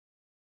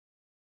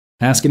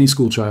Ask any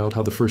schoolchild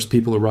how the first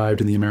people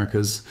arrived in the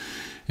Americas,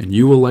 and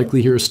you will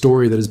likely hear a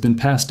story that has been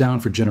passed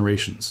down for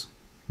generations.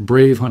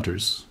 Brave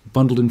hunters,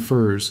 bundled in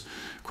furs,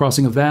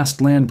 crossing a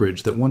vast land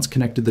bridge that once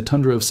connected the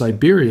tundra of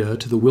Siberia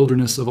to the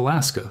wilderness of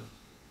Alaska.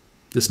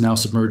 This now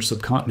submerged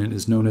subcontinent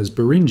is known as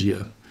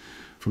Beringia.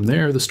 From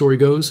there, the story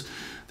goes,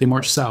 they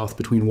marched south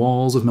between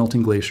walls of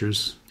melting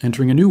glaciers,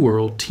 entering a new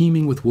world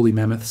teeming with woolly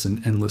mammoths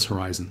and endless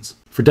horizons.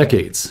 For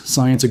decades,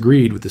 science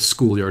agreed with this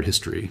schoolyard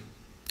history.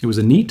 It was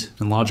a neat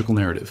and logical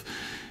narrative.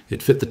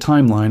 It fit the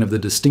timeline of the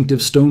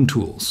distinctive stone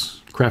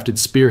tools, crafted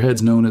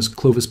spearheads known as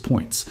Clovis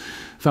points,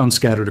 found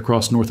scattered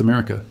across North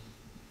America.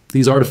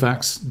 These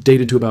artifacts,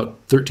 dated to about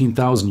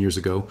 13,000 years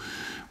ago,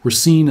 were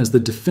seen as the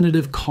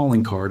definitive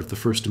calling card of the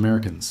first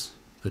Americans,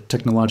 a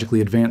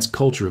technologically advanced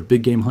culture of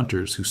big-game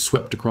hunters who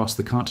swept across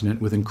the continent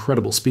with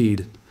incredible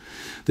speed.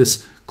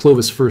 This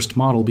Clovis-first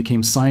model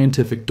became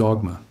scientific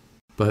dogma.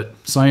 But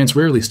science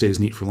rarely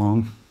stays neat for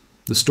long.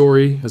 The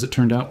story, as it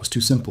turned out, was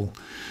too simple.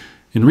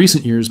 In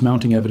recent years,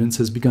 mounting evidence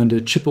has begun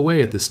to chip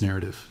away at this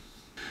narrative.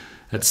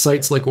 At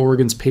sites like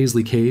Oregon's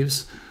Paisley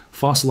Caves,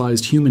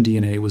 fossilized human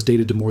DNA was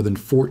dated to more than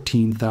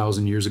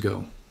 14,000 years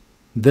ago.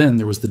 Then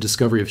there was the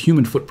discovery of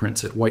human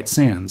footprints at White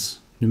Sands,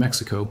 New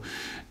Mexico,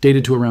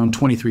 dated to around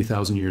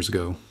 23,000 years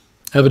ago.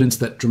 Evidence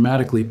that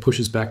dramatically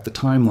pushes back the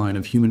timeline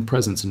of human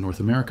presence in North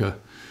America.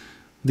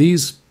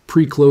 These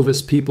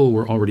pre-Clovis people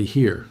were already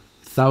here,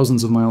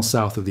 thousands of miles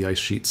south of the ice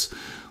sheets,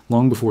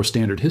 long before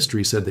standard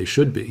history said they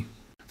should be.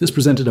 This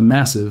presented a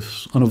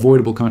massive,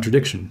 unavoidable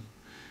contradiction.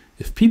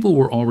 If people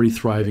were already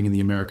thriving in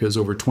the Americas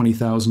over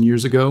 20,000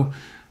 years ago,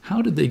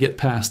 how did they get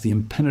past the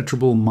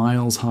impenetrable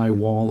miles-high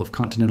wall of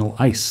continental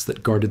ice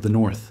that guarded the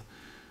north?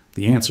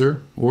 The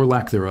answer, or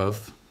lack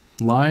thereof,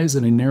 lies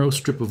in a narrow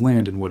strip of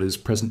land in what is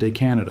present-day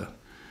Canada.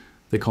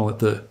 They call it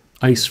the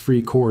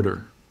ice-free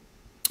corridor.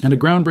 And a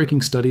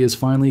groundbreaking study has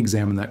finally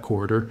examined that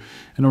corridor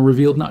and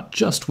revealed not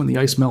just when the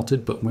ice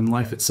melted, but when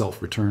life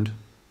itself returned.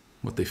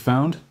 What they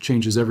found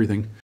changes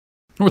everything.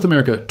 North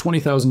America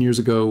 20,000 years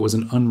ago was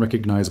an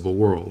unrecognizable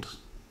world.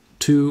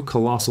 Two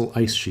colossal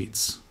ice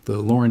sheets,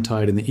 the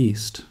Laurentide in the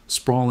east,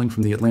 sprawling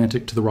from the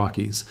Atlantic to the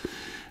Rockies,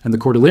 and the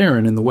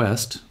Cordilleran in the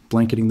west,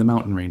 blanketing the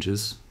mountain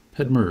ranges,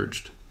 had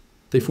merged.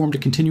 They formed a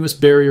continuous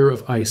barrier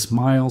of ice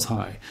miles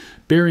high,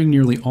 burying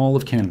nearly all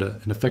of Canada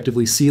and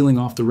effectively sealing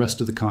off the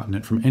rest of the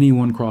continent from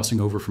anyone crossing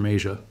over from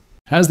Asia.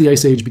 As the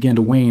Ice Age began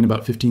to wane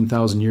about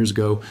 15,000 years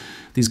ago,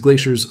 these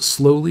glaciers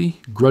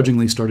slowly,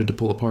 grudgingly started to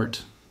pull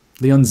apart.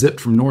 They unzipped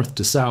from north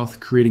to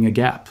south, creating a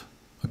gap,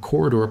 a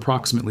corridor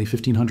approximately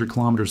 1,500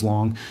 kilometers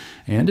long,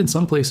 and in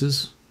some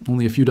places,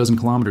 only a few dozen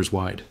kilometers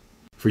wide.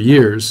 For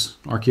years,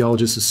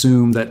 archaeologists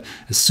assumed that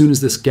as soon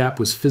as this gap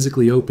was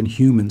physically open,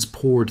 humans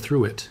poured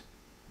through it.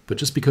 But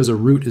just because a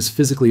route is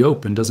physically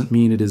open doesn't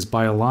mean it is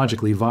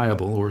biologically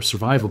viable or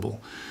survivable.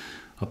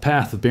 A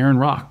path of barren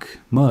rock,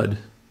 mud,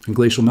 and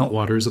glacial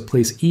meltwater is a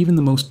place even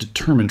the most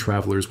determined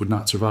travelers would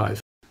not survive.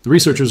 The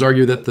researchers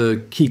argue that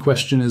the key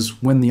question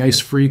is when the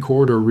ice-free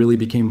corridor really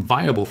became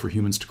viable for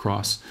humans to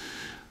cross.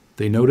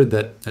 They noted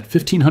that at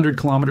 1,500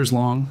 kilometers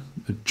long,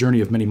 a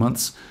journey of many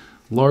months,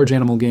 large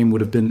animal game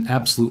would have been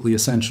absolutely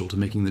essential to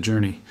making the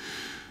journey.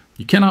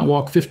 You cannot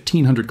walk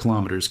 1,500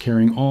 kilometers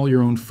carrying all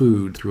your own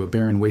food through a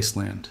barren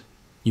wasteland.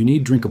 You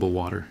need drinkable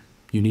water.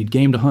 You need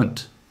game to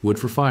hunt, wood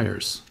for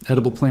fires,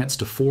 edible plants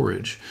to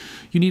forage.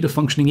 You need a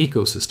functioning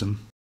ecosystem.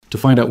 To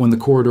find out when the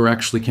corridor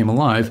actually came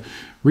alive,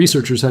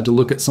 researchers had to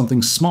look at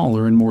something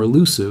smaller and more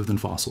elusive than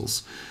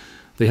fossils.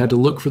 They had to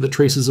look for the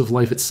traces of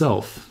life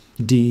itself,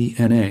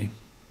 DNA.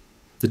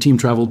 The team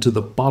traveled to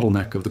the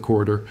bottleneck of the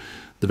corridor,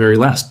 the very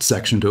last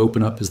section to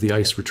open up as the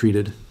ice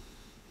retreated.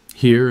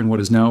 Here, in what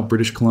is now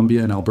British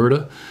Columbia and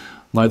Alberta,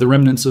 lie the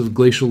remnants of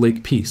glacial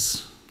Lake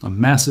Peace, a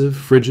massive,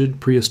 frigid,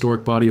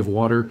 prehistoric body of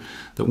water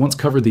that once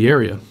covered the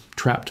area,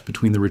 trapped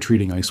between the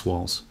retreating ice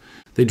walls.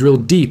 They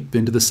drilled deep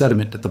into the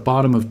sediment at the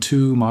bottom of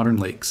two modern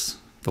lakes,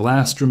 the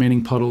last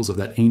remaining puddles of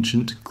that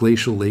ancient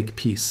glacial Lake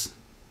Peace.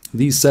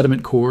 These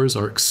sediment cores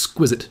are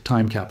exquisite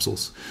time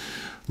capsules.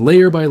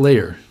 Layer by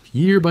layer,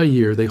 year by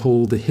year, they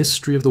hold the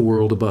history of the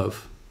world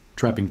above,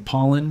 trapping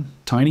pollen,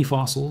 tiny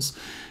fossils,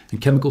 and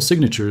chemical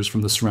signatures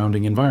from the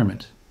surrounding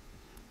environment.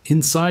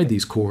 Inside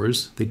these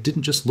cores, they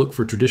didn't just look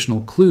for traditional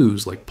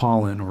clues like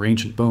pollen or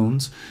ancient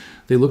bones.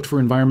 They looked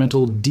for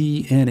environmental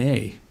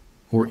DNA,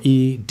 or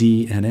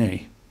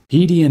eDNA.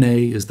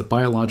 eDNA is the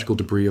biological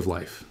debris of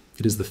life.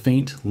 It is the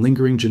faint,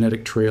 lingering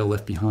genetic trail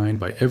left behind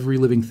by every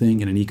living thing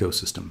in an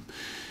ecosystem.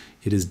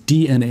 It is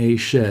DNA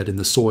shed in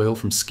the soil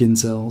from skin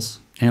cells,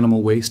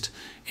 animal waste,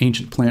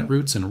 ancient plant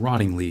roots, and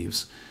rotting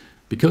leaves.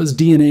 Because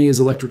DNA is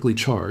electrically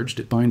charged,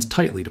 it binds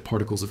tightly to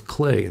particles of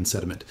clay and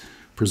sediment,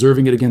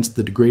 preserving it against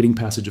the degrading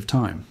passage of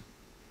time.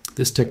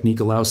 This technique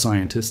allows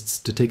scientists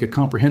to take a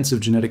comprehensive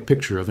genetic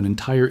picture of an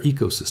entire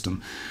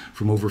ecosystem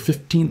from over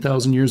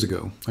 15,000 years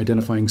ago,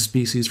 identifying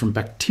species from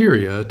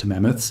bacteria to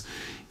mammoths,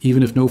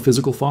 even if no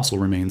physical fossil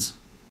remains.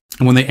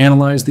 And when they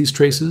analyzed these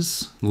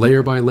traces,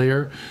 layer by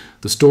layer,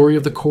 the story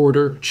of the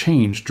corridor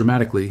changed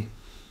dramatically.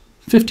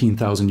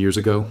 15,000 years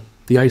ago,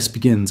 the ice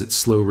begins its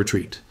slow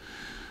retreat.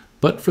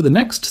 But for the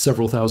next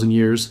several thousand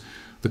years,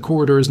 the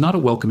corridor is not a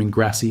welcoming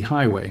grassy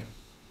highway.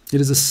 It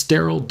is a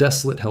sterile,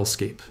 desolate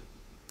hellscape.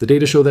 The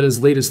data show that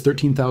as late as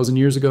 13,000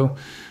 years ago,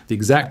 the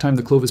exact time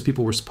the Clovis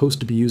people were supposed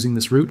to be using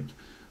this route,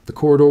 the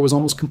corridor was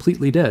almost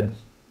completely dead.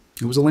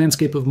 It was a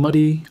landscape of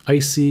muddy,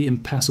 icy,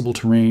 impassable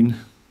terrain,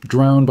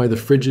 drowned by the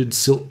frigid,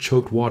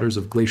 silt-choked waters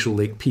of glacial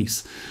Lake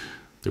Peace.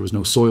 There was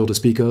no soil to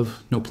speak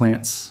of, no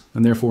plants,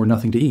 and therefore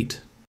nothing to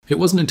eat. It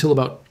wasn't until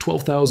about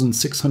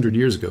 12,600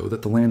 years ago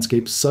that the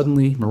landscape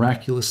suddenly,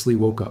 miraculously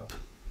woke up.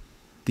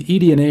 The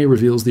eDNA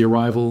reveals the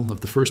arrival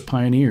of the first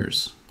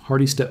pioneers,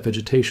 hardy steppe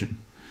vegetation.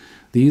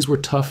 These were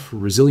tough,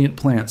 resilient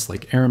plants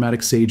like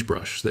aromatic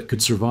sagebrush that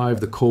could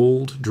survive the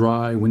cold,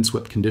 dry,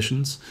 windswept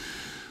conditions.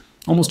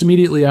 Almost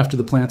immediately after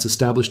the plants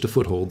established a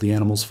foothold, the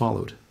animals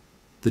followed.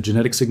 The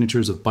genetic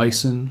signatures of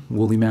bison,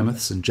 woolly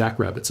mammoths, and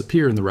jackrabbits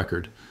appear in the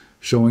record,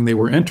 showing they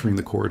were entering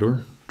the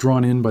corridor,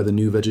 drawn in by the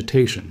new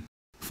vegetation.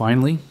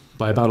 Finally,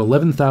 by about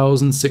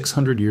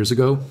 11,600 years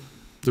ago,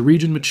 the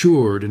region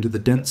matured into the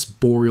dense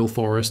boreal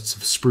forests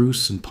of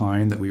spruce and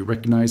pine that we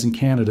recognize in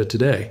Canada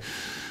today.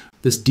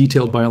 This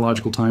detailed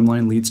biological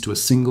timeline leads to a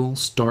single,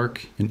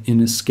 stark, and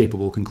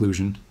inescapable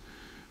conclusion.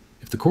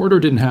 If the corridor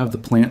didn't have the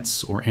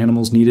plants or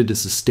animals needed to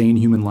sustain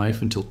human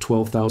life until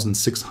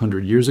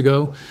 12,600 years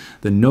ago,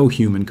 then no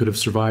human could have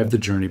survived the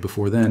journey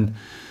before then.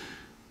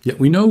 Yet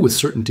we know with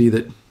certainty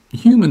that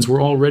humans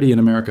were already in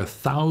America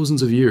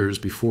thousands of years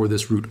before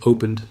this route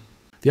opened.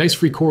 The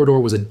ice-free corridor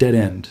was a dead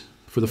end.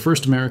 For the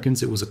first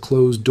Americans, it was a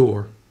closed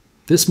door.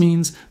 This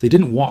means they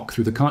didn't walk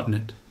through the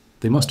continent.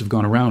 They must have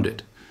gone around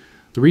it.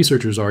 The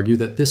researchers argue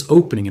that this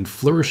opening and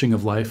flourishing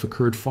of life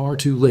occurred far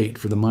too late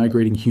for the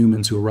migrating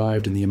humans who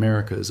arrived in the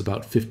Americas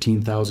about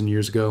 15,000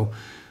 years ago.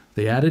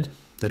 They added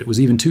that it was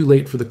even too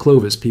late for the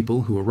Clovis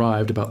people who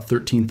arrived about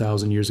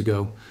 13,000 years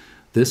ago.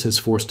 This has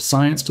forced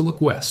science to look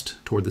west,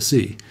 toward the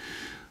sea.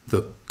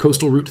 The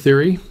coastal route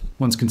theory,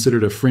 once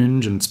considered a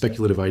fringe and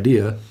speculative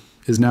idea,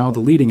 is now the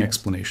leading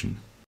explanation.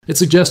 It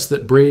suggests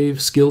that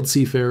brave, skilled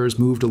seafarers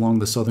moved along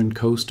the southern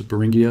coast of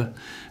Beringia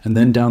and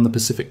then down the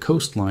Pacific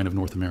coastline of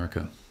North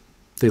America.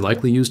 They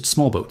likely used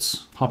small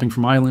boats, hopping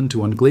from island to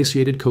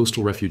unglaciated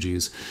coastal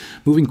refuges,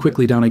 moving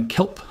quickly down a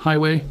kelp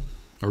highway,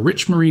 a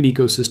rich marine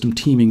ecosystem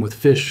teeming with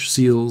fish,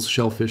 seals,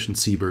 shellfish, and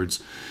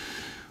seabirds.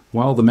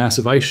 While the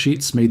massive ice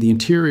sheets made the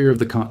interior of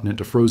the continent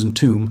a frozen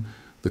tomb,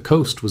 the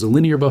coast was a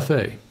linear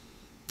buffet.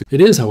 It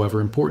is, however,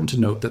 important to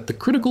note that the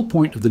critical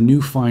point of the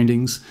new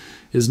findings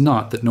is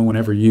not that no one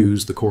ever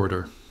used the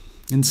corridor.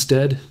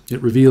 Instead,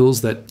 it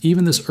reveals that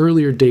even this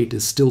earlier date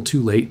is still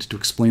too late to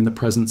explain the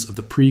presence of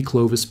the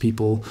pre-Clovis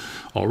people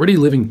already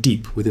living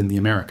deep within the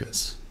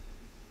Americas.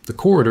 The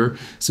corridor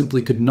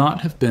simply could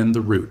not have been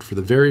the route for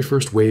the very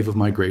first wave of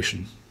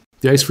migration.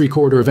 The ice-free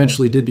corridor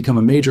eventually did become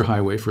a major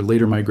highway for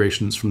later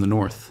migrations from the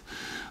north,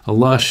 a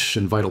lush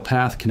and vital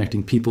path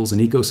connecting peoples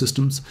and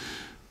ecosystems.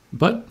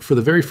 But for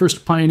the very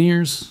first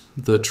pioneers,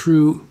 the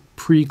true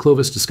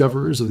pre-Clovis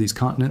discoverers of these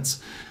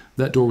continents,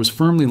 that door was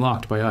firmly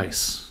locked by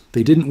ice.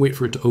 They didn't wait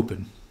for it to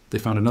open. They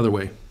found another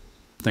way.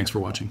 Thanks for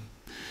watching.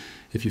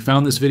 If you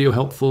found this video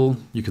helpful,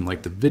 you can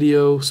like the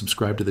video,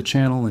 subscribe to the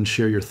channel, and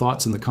share your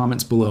thoughts in the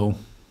comments below.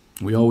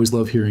 We always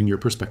love hearing your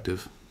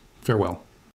perspective. Farewell.